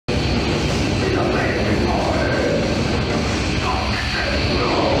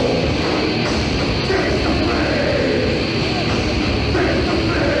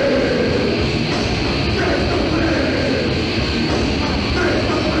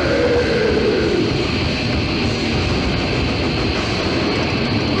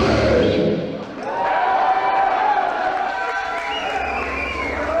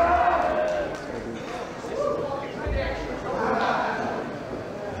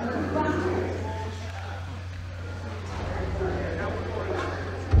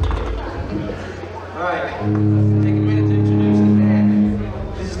Take a minute to introduce the band.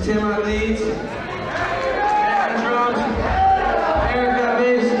 This is Tim on leads, Matt on drums, Eric on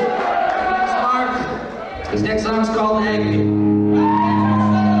bass, Mark. This next song's called Agony.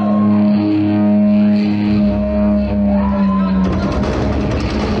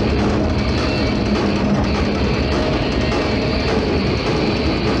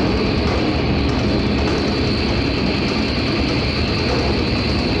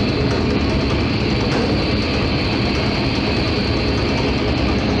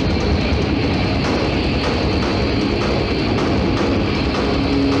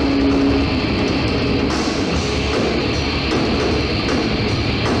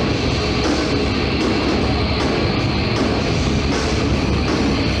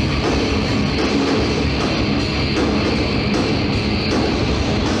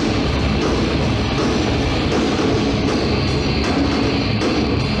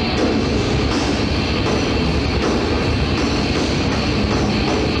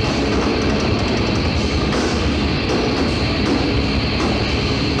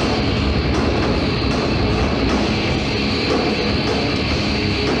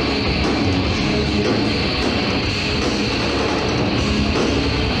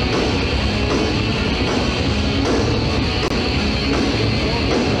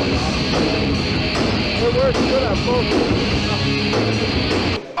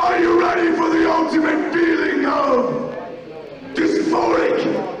 Are you ready for the ultimate feeling of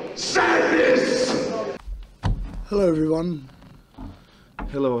dysphoric sadness? Hello everyone.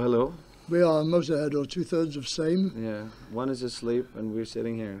 Hello, hello. We are Motorhead, or two-thirds of same. Yeah, one is asleep and we're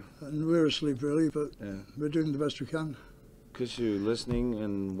sitting here. And we're asleep really, but Yeah. we're doing the best we can. Because you're listening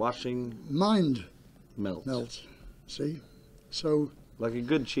and watching Mind melt. melt, see? So Like a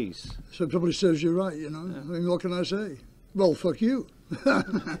good cheese. it probably serves you right, you know? Yeah. I mean, what can I say? Well, fuck you.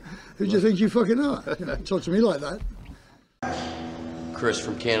 Who do you think you fucking are? Talk to me like that. Chris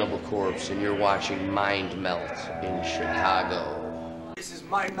from Cannibal Corpse, and you're watching Mind Melt in Chicago. This is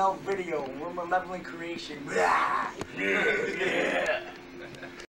Mind Melt Video. We're malevolent creation. Yeah.